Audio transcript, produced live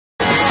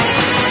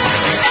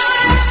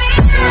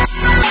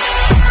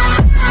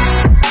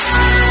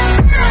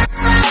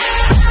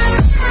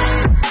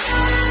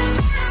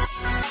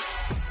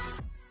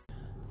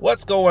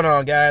What's going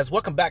on, guys?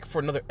 Welcome back for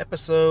another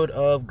episode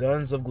of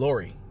Guns of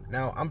Glory.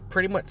 Now, I'm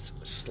pretty much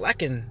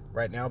slacking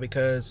right now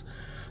because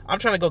I'm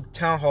trying to go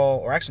Town Hall,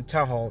 or actually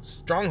Town Hall,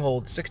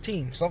 Stronghold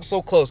 16. So I'm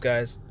so close,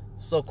 guys.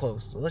 So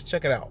close. So let's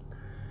check it out.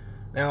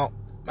 Now,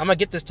 I'm going to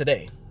get this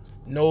today.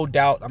 No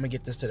doubt I'm going to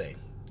get this today.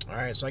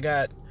 Alright, so I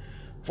got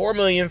 4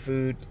 million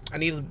food. I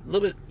need a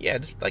little bit,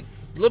 just like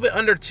a little bit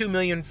under 2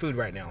 million food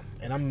right now.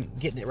 And I'm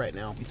getting it right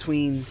now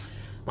between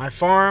my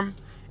farm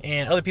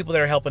and other people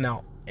that are helping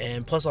out.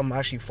 And plus I'm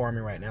actually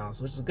farming right now,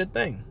 so it's a good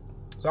thing.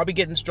 So I'll be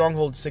getting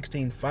Stronghold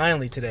 16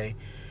 finally today,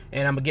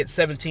 and I'm gonna get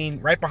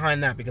 17 right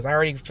behind that because I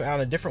already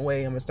found a different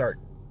way. I'm gonna start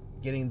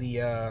getting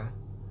the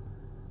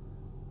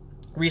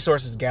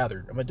resources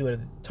gathered. I'm gonna do it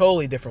a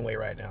totally different way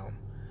right now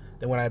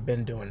than what I've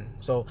been doing.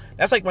 So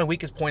that's like my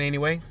weakest point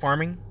anyway,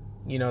 farming,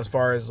 you know, as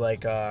far as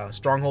like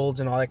strongholds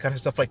and all that kind of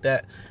stuff like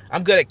that.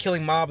 I'm good at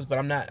killing mobs, but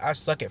I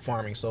suck at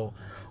farming. So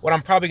what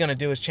I'm probably gonna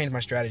do is change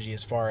my strategy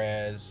as far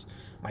as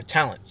my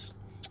talents.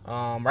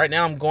 Right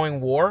now I'm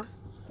going war,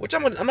 which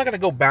I'm not gonna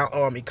go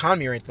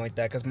economy or anything like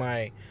that because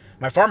my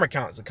farmer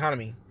count is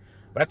economy,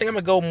 but I think I'm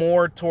gonna go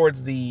more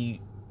towards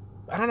the,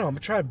 I don't know, I'm gonna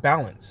try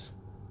balance.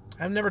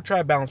 I've never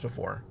tried balance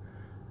before,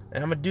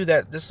 and I'm gonna do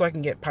that just so I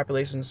can get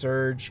population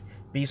surge,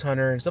 beast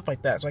hunter, and stuff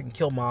like that, so I can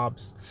kill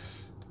mobs,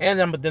 and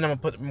then I'm gonna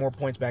put more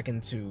points back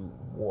into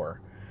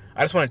war.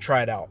 I just want to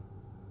try it out.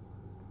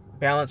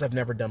 Balance I've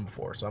never done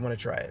before, so I'm gonna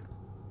try it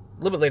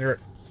a little bit later,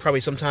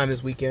 probably sometime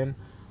this weekend.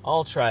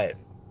 I'll try it.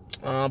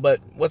 But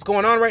what's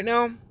going on right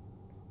now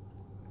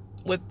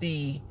with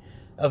the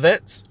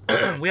events,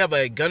 we have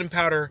a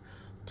gunpowder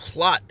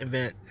plot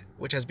event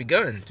which has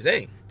begun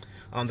today.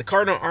 The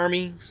Cardinals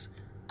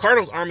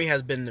army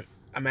has been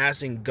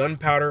amassing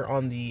gunpowder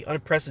on the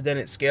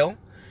unprecedented scale.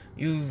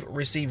 You've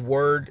received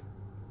word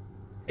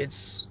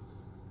it's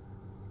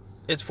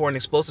for an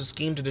explosive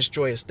scheme to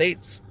destroy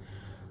estates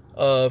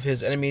of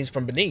his enemies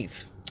from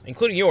beneath,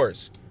 including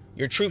yours.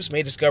 Your troops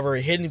may discover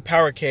hidden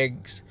power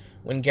kegs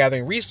when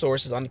gathering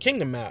resources on the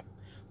kingdom map.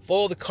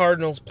 Follow the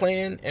Cardinals'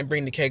 plan and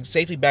bring the kegs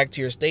safely back to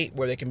your state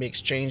where they can be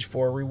exchanged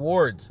for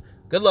rewards.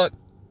 Good luck.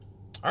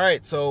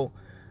 Alright, so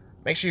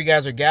make sure you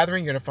guys are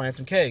gathering. You're going to find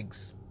some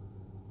kegs.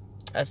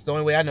 That's the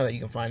only way I know that you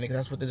can find it, because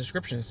that's what the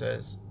description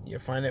says. You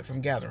find it from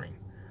gathering.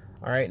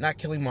 Alright, not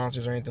killing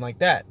monsters or anything like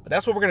that. But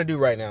that's what we're going to do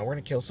right now. We're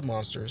going to kill some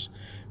monsters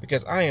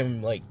because I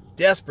am like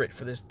desperate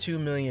for this 2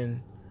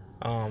 million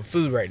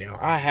food right now.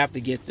 I have to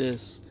get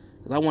this,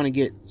 because I want to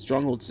get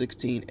Stronghold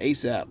 16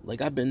 ASAP. Like,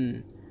 I've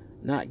been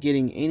not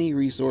getting any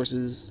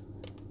resources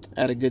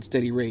at a good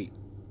steady rate.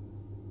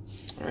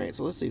 Alright,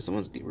 so let's see.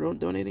 Someone's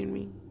donating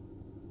me.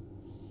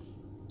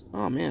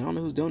 Oh man, I don't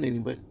know who's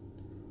donating, but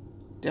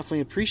definitely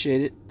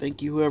appreciate it.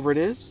 Thank you, whoever it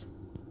is.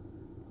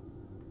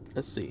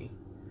 Let's see.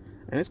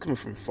 And it's coming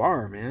from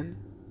far, man.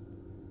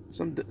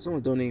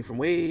 Someone's donating from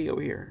way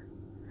over here.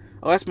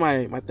 Oh, that's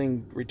my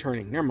thing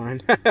returning. Never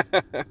mind.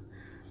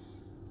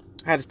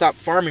 I had to stop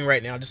farming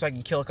right now just so I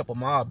can kill a couple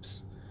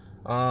mobs.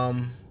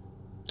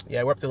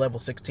 Yeah, we're up to level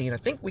 16. I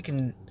think we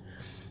can...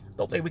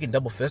 Don't think we can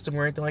double fist them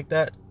or anything like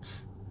that.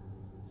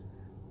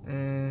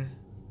 Now,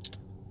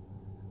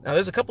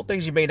 there's a couple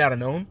things you may not have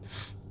known.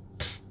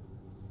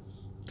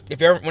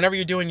 Whenever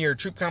you're doing your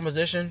troop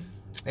composition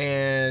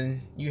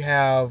and you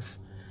have,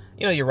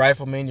 you know, your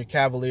riflemen, your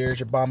cavaliers,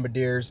 your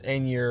bombardiers,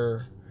 and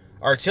your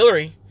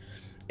artillery,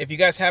 if you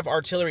guys have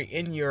artillery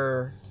in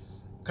your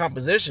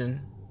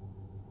composition,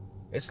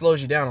 it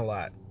slows you down a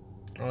lot.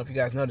 I don't know if you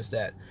guys noticed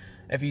that.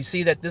 If you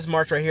see that this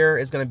march right here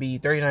is going to be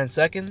 39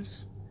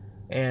 seconds,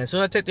 and as soon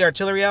as I take the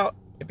artillery out,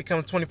 it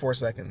becomes 24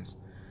 seconds.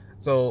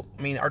 So,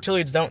 I mean,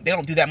 artillery don't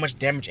do that much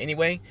damage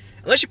anyway.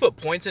 Unless you put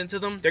points into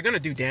them, they're going to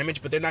do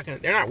damage, but they're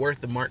not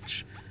worth the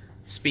march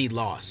speed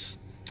loss.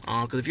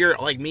 Because if you're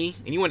like me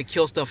and you want to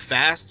kill stuff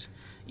fast,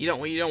 you don't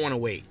want to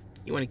wait.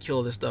 You want to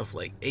kill this stuff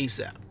like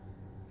ASAP.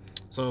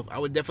 So I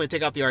would definitely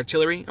take out the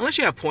artillery unless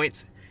you have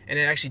points. And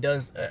it actually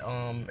does,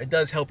 it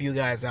does help you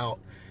guys out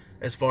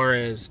as far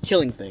as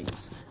killing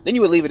things. Then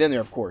you would leave it in there,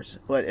 of course.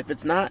 But if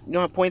it's not, you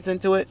don't have points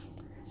into it,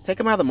 take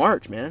them out of the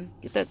march, man.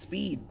 Get that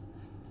speed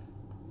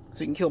so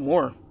you can kill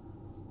more.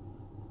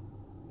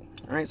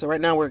 Alright, so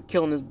right now we're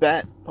killing this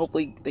bat.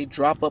 Hopefully they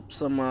drop up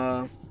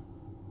some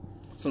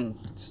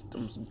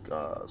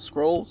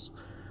scrolls.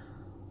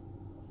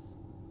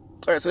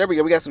 Alright, so there we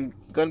go. We got some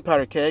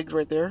gunpowder kegs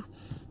right there.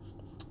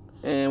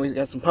 And we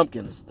got some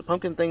pumpkins. The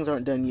pumpkin things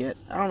aren't done yet.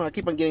 I don't know. I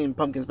keep on getting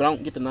pumpkins, but I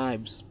don't get the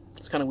knives.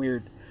 It's kind of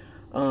weird.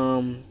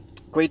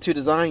 Grade 2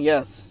 design.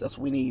 Yes, that's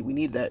what we need. We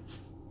need that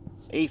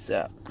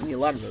ASAP. We need a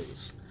lot of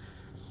those.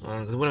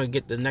 Because we want to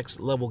get the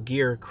next level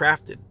gear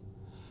crafted.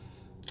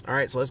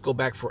 Alright, so let's go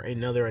back for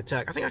another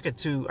attack. I think I'm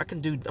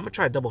going to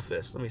try a double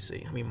fist. Let me see.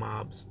 How many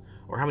mobs?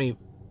 Or how many...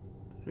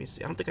 Let me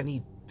see. I don't think I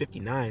need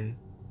 59.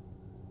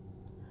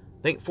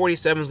 I think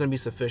 47 is going to be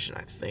sufficient,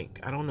 I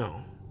think. I don't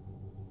know.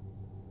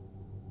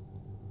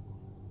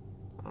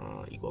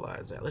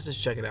 Equalize that. Let's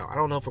just check it out. I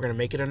don't know if we're gonna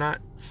make it or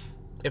not.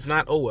 If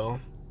not, oh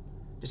well.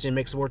 Just to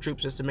make some more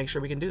troops just to make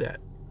sure we can do that.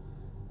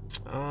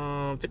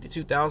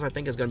 52,000 I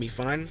think is gonna be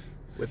fine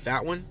with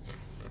that one.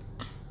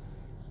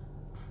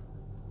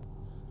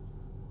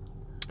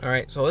 All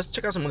right, so let's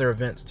check out some other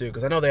events too,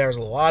 because I know there's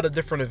a lot of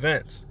different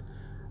events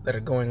that are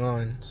going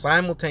on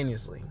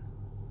simultaneously.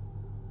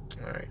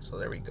 All right, so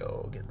there we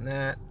go, getting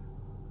that.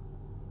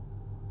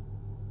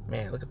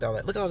 Man, look at all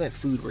that. Look at all that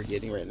food we're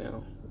getting right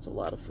now. It's a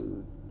lot of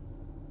food.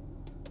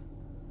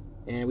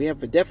 And we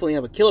definitely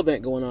have a kill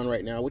event going on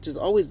right now, which is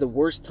always the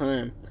worst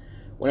time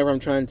whenever I'm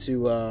trying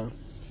to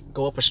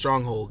go up a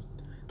stronghold.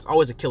 It's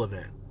always a kill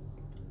event.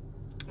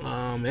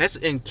 That's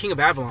in King of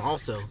Avalon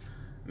also.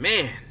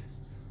 Man,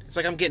 it's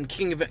like I'm getting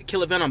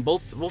kill event on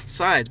both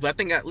sides. But I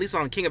think at least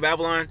on King of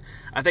Avalon,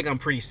 I think I'm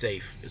pretty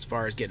safe as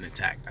far as getting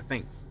attacked. I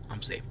think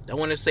I'm safe. Don't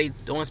want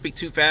to speak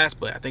too fast,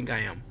 but I think I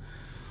am.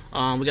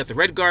 We got the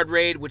Red Guard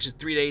raid, which is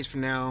 3 days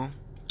from now.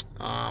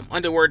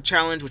 Underworld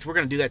challenge, which we're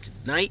gonna do that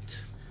tonight.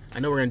 I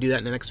know we're gonna do that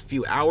in the next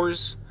few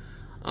hours.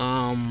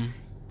 I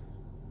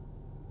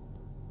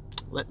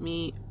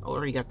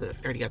already got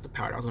the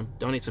powder. I was gonna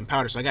donate some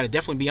powder, so I gotta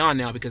definitely be on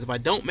now, because if I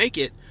don't make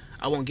it,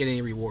 I won't get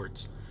any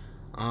rewards.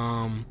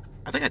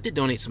 I think I did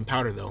donate some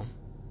powder though,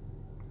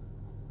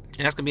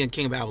 and that's gonna be in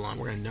King of Avalon.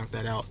 We're gonna knock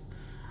that out.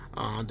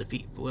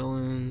 Defeat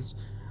villains.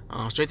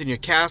 Strengthen your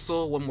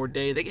castle, 1 more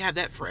day. They can have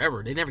that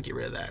forever. They never get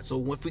rid of that.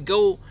 So if we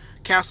go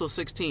castle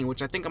 16,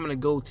 which I think I'm gonna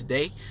go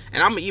today,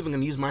 and I'm even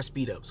gonna use my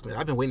speed ups, because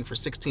I've been waiting for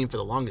 16 for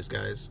the longest,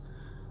 guys.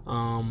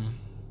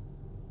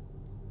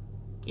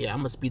 Yeah, I'm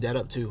gonna speed that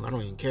up too. I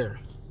don't even care.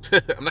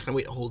 I'm not gonna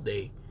wait a whole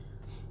day.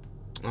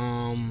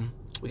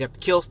 We got the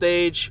kill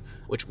stage,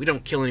 which we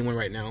don't kill anyone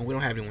right now. We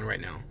don't have anyone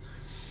right now.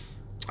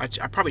 I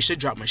probably should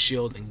drop my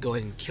shield and go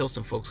ahead and kill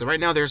some folks. So right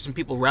now there's some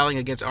people rallying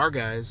against our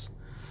guys.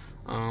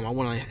 I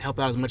want to help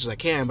out as much as I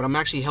can, but I'm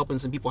actually helping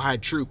some people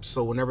hide troops.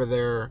 So whenever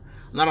they're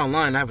not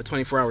online, I have a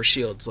 24-hour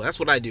shield. So that's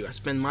what I do. I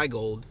spend my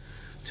gold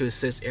to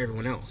assist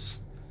everyone else.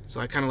 So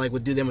I kind of like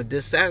would do them a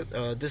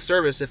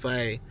disservice if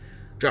I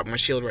drop my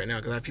shield right now,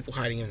 because I have people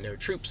hiding in their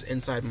troops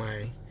inside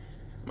my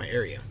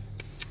area.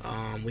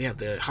 We have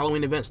the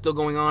Halloween event still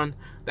going on.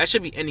 That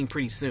should be ending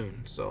pretty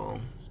soon.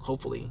 So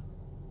hopefully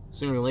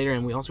sooner or later.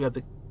 And we also have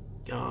the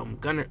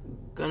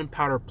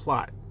gunpowder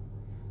plot.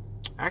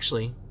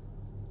 Actually,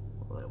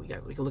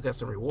 we can look at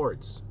some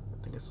rewards.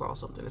 I think I saw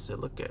something that said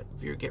look at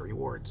view get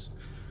rewards.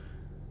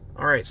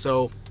 Alright,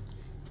 so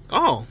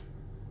all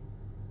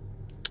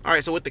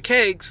right, so with the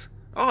kegs,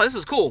 this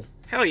is cool.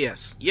 Hell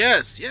yes.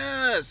 Yes.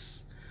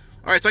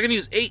 Alright, so I can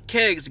use 8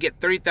 kegs to get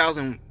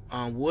 30,000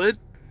 wood.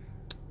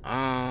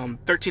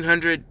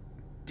 1,300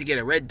 to get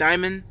a red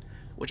diamond,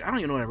 which I don't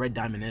even know what a red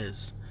diamond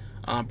is.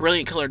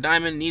 Brilliant color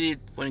diamond needed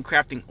when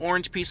crafting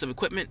orange piece of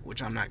equipment,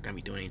 which I'm not gonna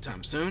be doing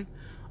anytime soon.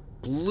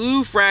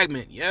 Blue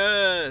fragment,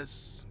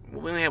 yes.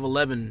 We only have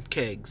 11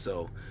 kegs,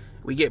 so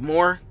we get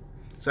more.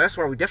 So that's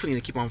why we definitely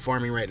need to keep on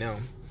farming right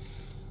now.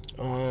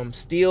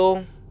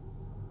 Steel,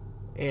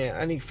 and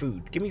I need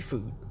food. Give me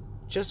food.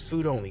 Just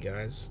food only,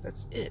 guys.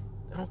 That's it.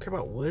 I don't care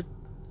about wood.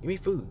 Give me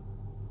food.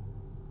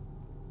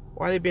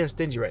 Why are they being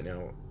stingy right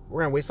now?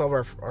 We're gonna waste all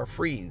of our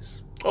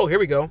freeze. Oh, here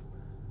we go.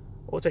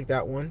 We'll take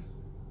that one.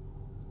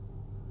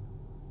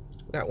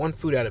 We got 1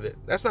 food out of it.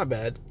 That's not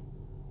bad.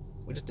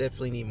 We just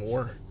definitely need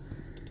more.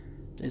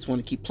 I just want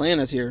to keep playing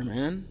us here,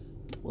 man.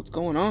 What's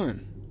going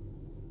on?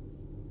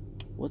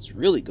 What's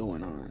really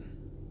going on?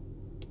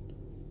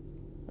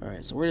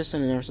 Alright, so we're just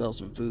sending ourselves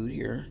some food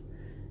here.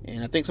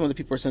 And I think some of the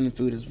people are sending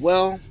food as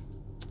well.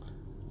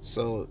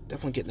 So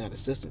definitely getting that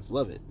assistance.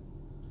 Love it.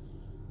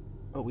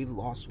 Oh, we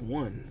lost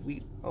 1.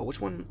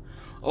 Which one?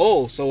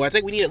 Oh, so I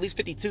think we need at least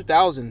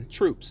 52,000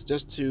 troops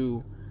just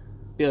to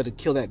be able to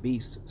kill that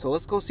beast. So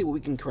let's go see what we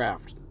can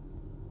craft.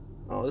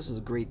 Oh, this is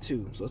a grade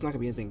 2, so it's not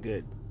gonna be anything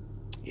good.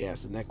 Yeah,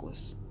 it's a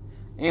necklace.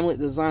 Amulet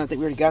design, I think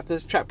we already got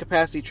this. Trap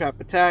capacity, trap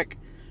attack.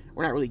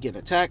 We're not really getting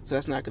attacked, so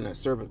that's not gonna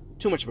serve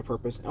too much of a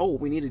purpose. Oh,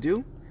 what we need to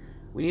do?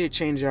 We need to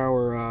change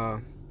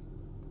our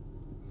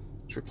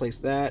let's replace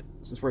that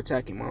since we're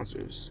attacking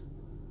monsters.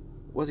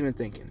 Wasn't even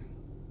thinking.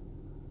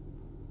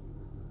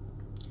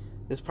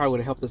 This probably would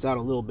have helped us out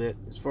a little bit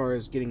as far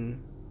as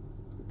getting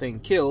the thing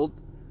killed.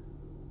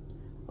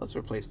 Let's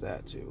replace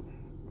that too.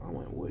 I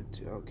want wood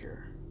too, I don't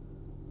care.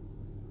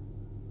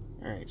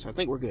 Alright, so I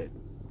think we're good.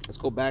 Let's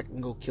go back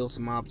and go kill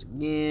some mobs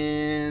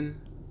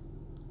again.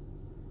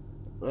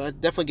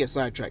 Definitely get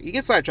sidetracked. You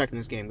get sidetracked in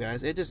this game,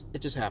 guys. It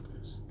just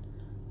happens.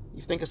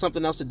 You think of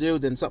something else to do,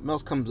 then something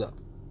else comes up.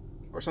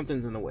 Or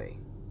something's in the way.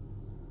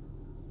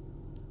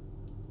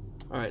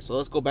 Alright, so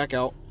let's go back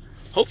out.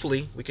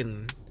 Hopefully we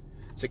can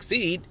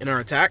succeed in our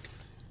attack.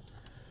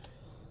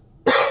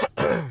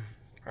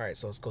 Alright,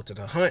 so let's go to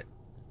the hunt.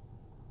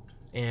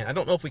 And I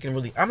don't know if we can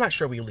really, I'm not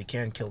sure we really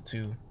can kill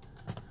 2.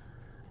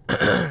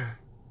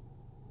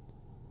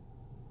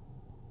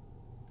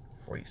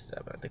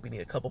 47. I think we need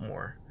a couple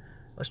more.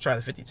 Let's try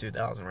the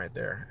 52,000 right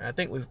there. And I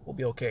think we'll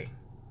be okay.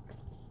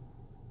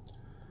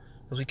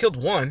 Because we killed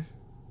 1.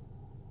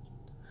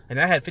 And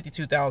that had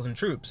 52,000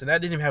 troops. And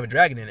that didn't even have a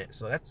dragon in it.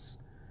 So that's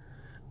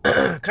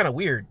kind of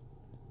weird.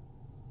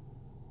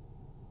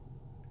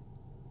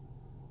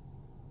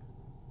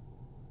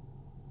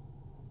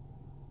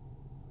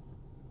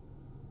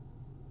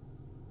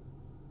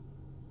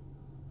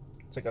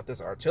 Check out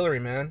this artillery,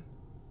 man.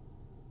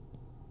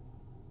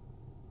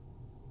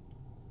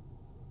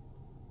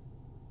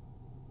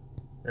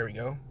 There we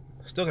go.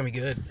 Still gonna be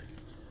good.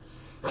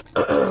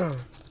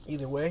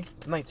 Either way,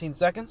 it's 19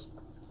 seconds.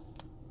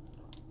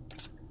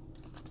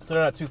 So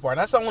they're not too far. And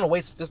that's not want to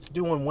waste just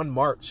doing one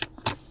march.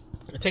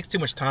 It takes too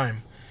much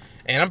time.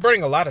 And I'm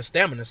burning a lot of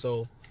stamina,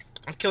 so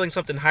I'm killing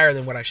something higher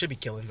than what I should be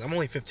killing. I'm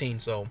only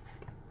 15, so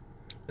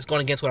it's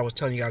going against what I was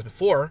telling you guys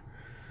before.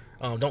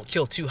 Don't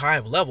kill too high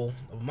of a level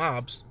of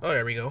mobs. Oh,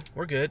 there we go.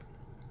 We're good.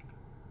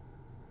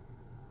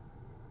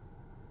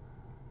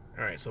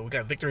 Alright, so we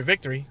got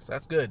victory. So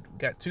that's good. We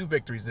got 2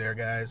 victories there,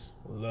 guys.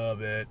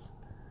 Love it.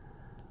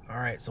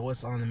 Alright, so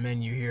what's on the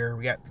menu here?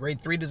 We got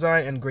grade 3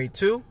 design and grade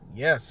 2.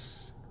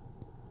 Yes.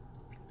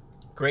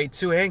 Grade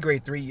 2 and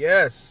grade 3.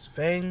 Yes.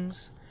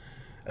 Fangs.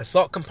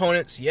 Assault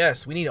components.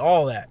 Yes. We need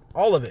all that.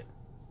 All of it.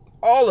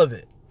 All of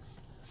it.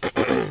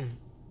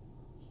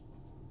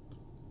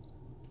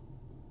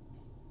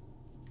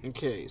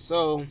 Okay,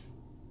 so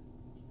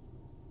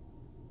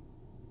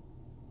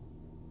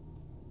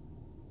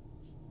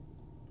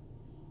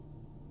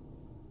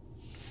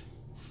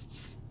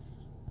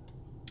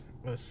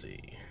let's see.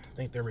 I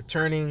think they're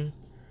returning.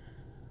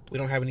 We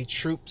don't have any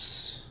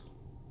troops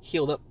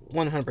healed up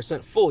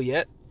 100% full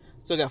yet.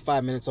 Still got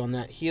 5 minutes on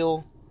that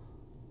heal.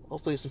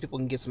 Hopefully some people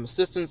can get some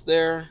assistance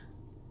there.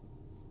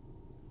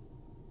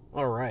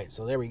 Alright,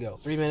 so there we go.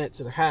 3 minutes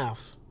and a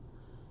half.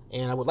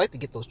 And I would like to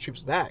get those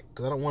troops back,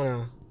 because I don't want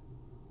to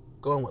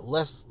go in with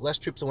less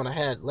troops than what I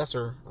had,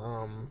 lesser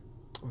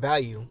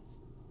value.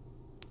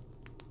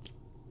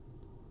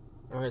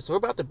 Alright, so we're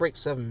about to break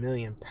 7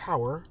 million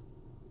power.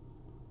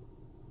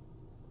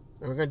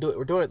 And we're gonna do it.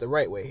 We're doing it the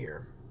right way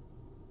here.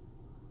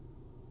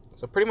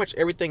 So pretty much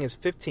everything is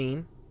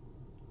 15.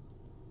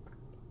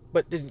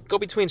 But to go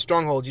between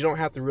strongholds, you don't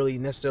have to really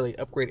necessarily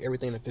upgrade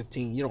everything to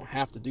 15. You don't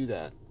have to do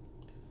that.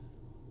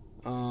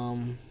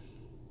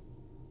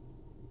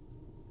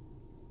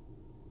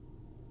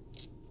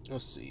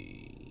 Let's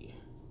see.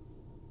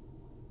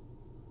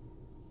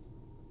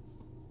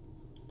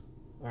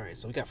 Alright,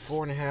 so we got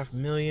 4.5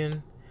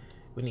 million.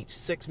 We need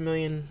 6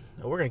 million.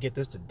 Oh, we're gonna get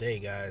this today,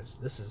 guys.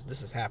 This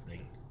is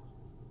happening.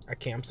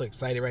 I'm so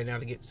excited right now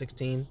to get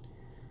 16.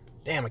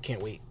 Damn, I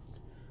can't wait.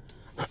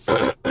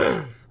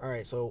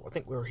 Alright, so I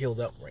think we're healed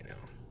up right now.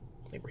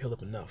 I think we're healed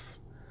up enough.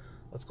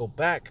 Let's go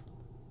back.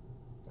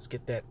 Let's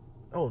get that.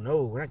 Oh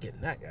no, we're not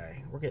getting that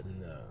guy. We're getting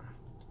the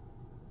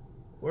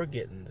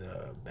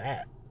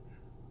bat.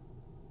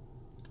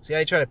 See how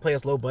they try to play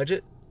us low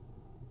budget?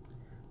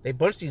 They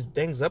bunch these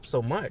things up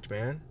so much,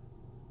 man.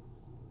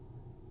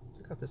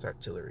 Check out this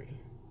artillery.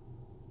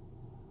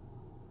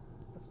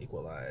 Let's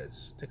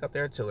equalize. Take out the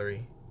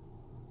artillery.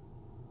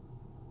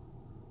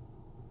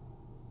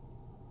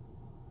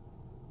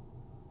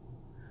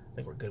 I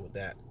think we're good with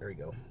that. There we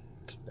go.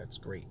 That's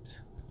great.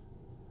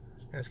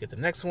 Let's get the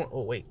next one.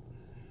 Oh, wait.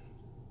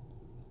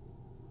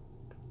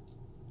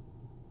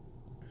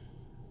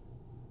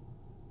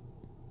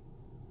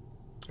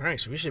 Alright,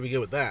 so we should be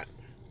good with that.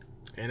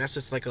 And that's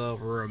just like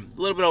over a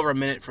little bit over a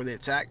minute for the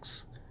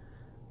attacks.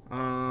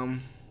 Alright,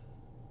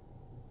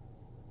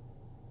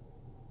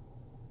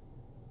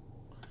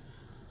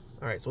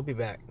 so we'll be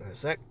back in a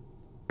sec.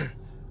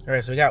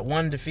 Alright, so we got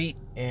 1 defeat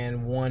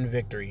and 1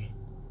 victory.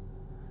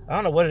 I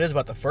don't know what it is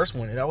about the first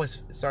one.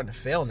 It's starting to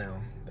fail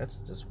now. That's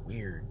just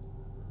weird.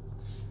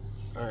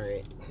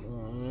 Alright.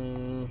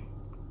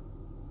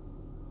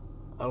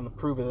 I don't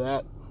approve of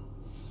that.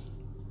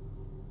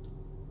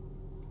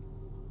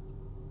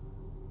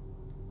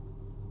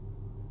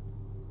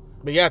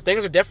 But yeah,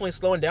 things are definitely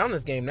slowing down in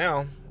this game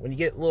now. When you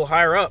get a little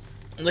higher up,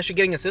 unless you're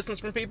getting assistance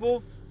from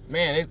people,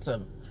 man, it's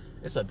a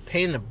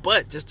pain in the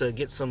butt just to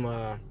get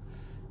some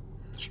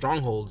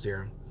strongholds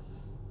here.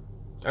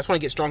 I just want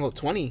to get stronghold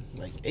 20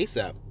 like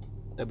ASAP.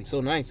 That'd be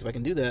so nice if I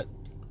can do that.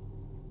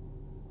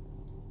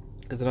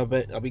 Because then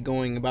I'll be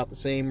going about the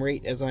same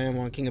rate as I am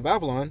on King of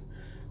Avalon,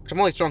 which I'm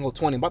only stronghold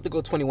 20. I'm about to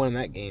go 21 in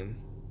that game.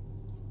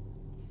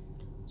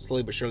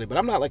 Slowly but surely. But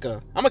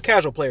I'm a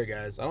casual player,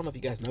 guys. I don't know if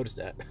you guys noticed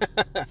that.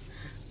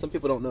 Some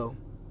people don't know.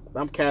 But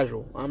I'm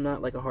casual. I'm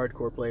not like a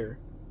hardcore player.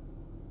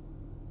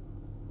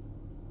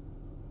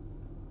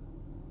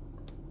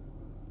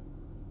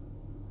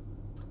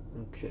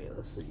 Okay,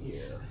 let's see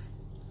here.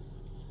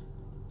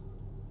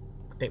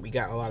 I think we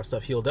got a lot of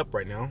stuff healed up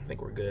right now. I think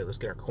we're good. Let's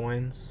get our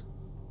coins.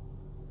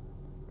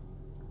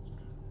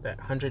 That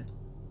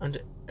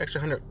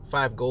extra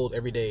 105 gold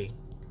every day.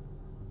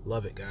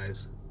 Love it,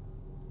 guys.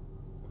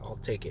 I'll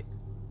take it.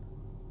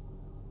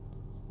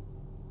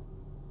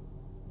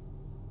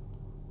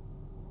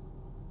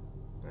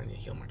 I need to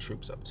heal my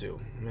troops up too.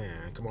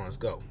 Man, come on, let's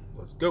go.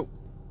 Let's go.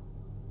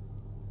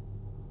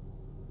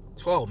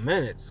 12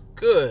 minutes.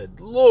 Good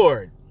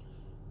Lord.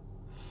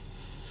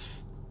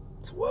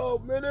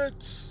 12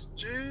 minutes.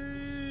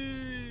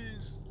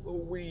 Jeez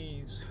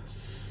Louise.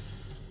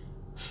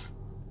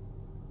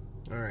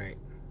 Alright.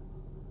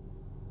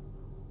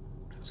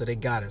 So they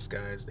got us,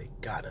 guys. They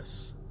got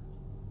us.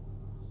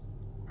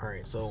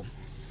 Alright, so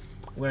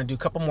we're going to do a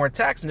couple more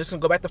attacks and just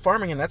going to go back to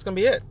farming, and that's going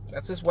to be it.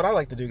 That's just what I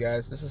like to do,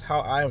 guys. This is how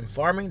I am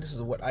farming. This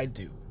is what I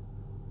do.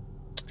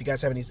 If you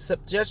guys have any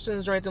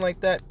suggestions or anything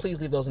like that,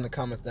 please leave those in the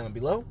comments down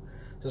below.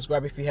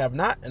 Subscribe if you have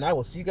not, and I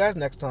will see you guys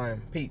next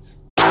time. Peace.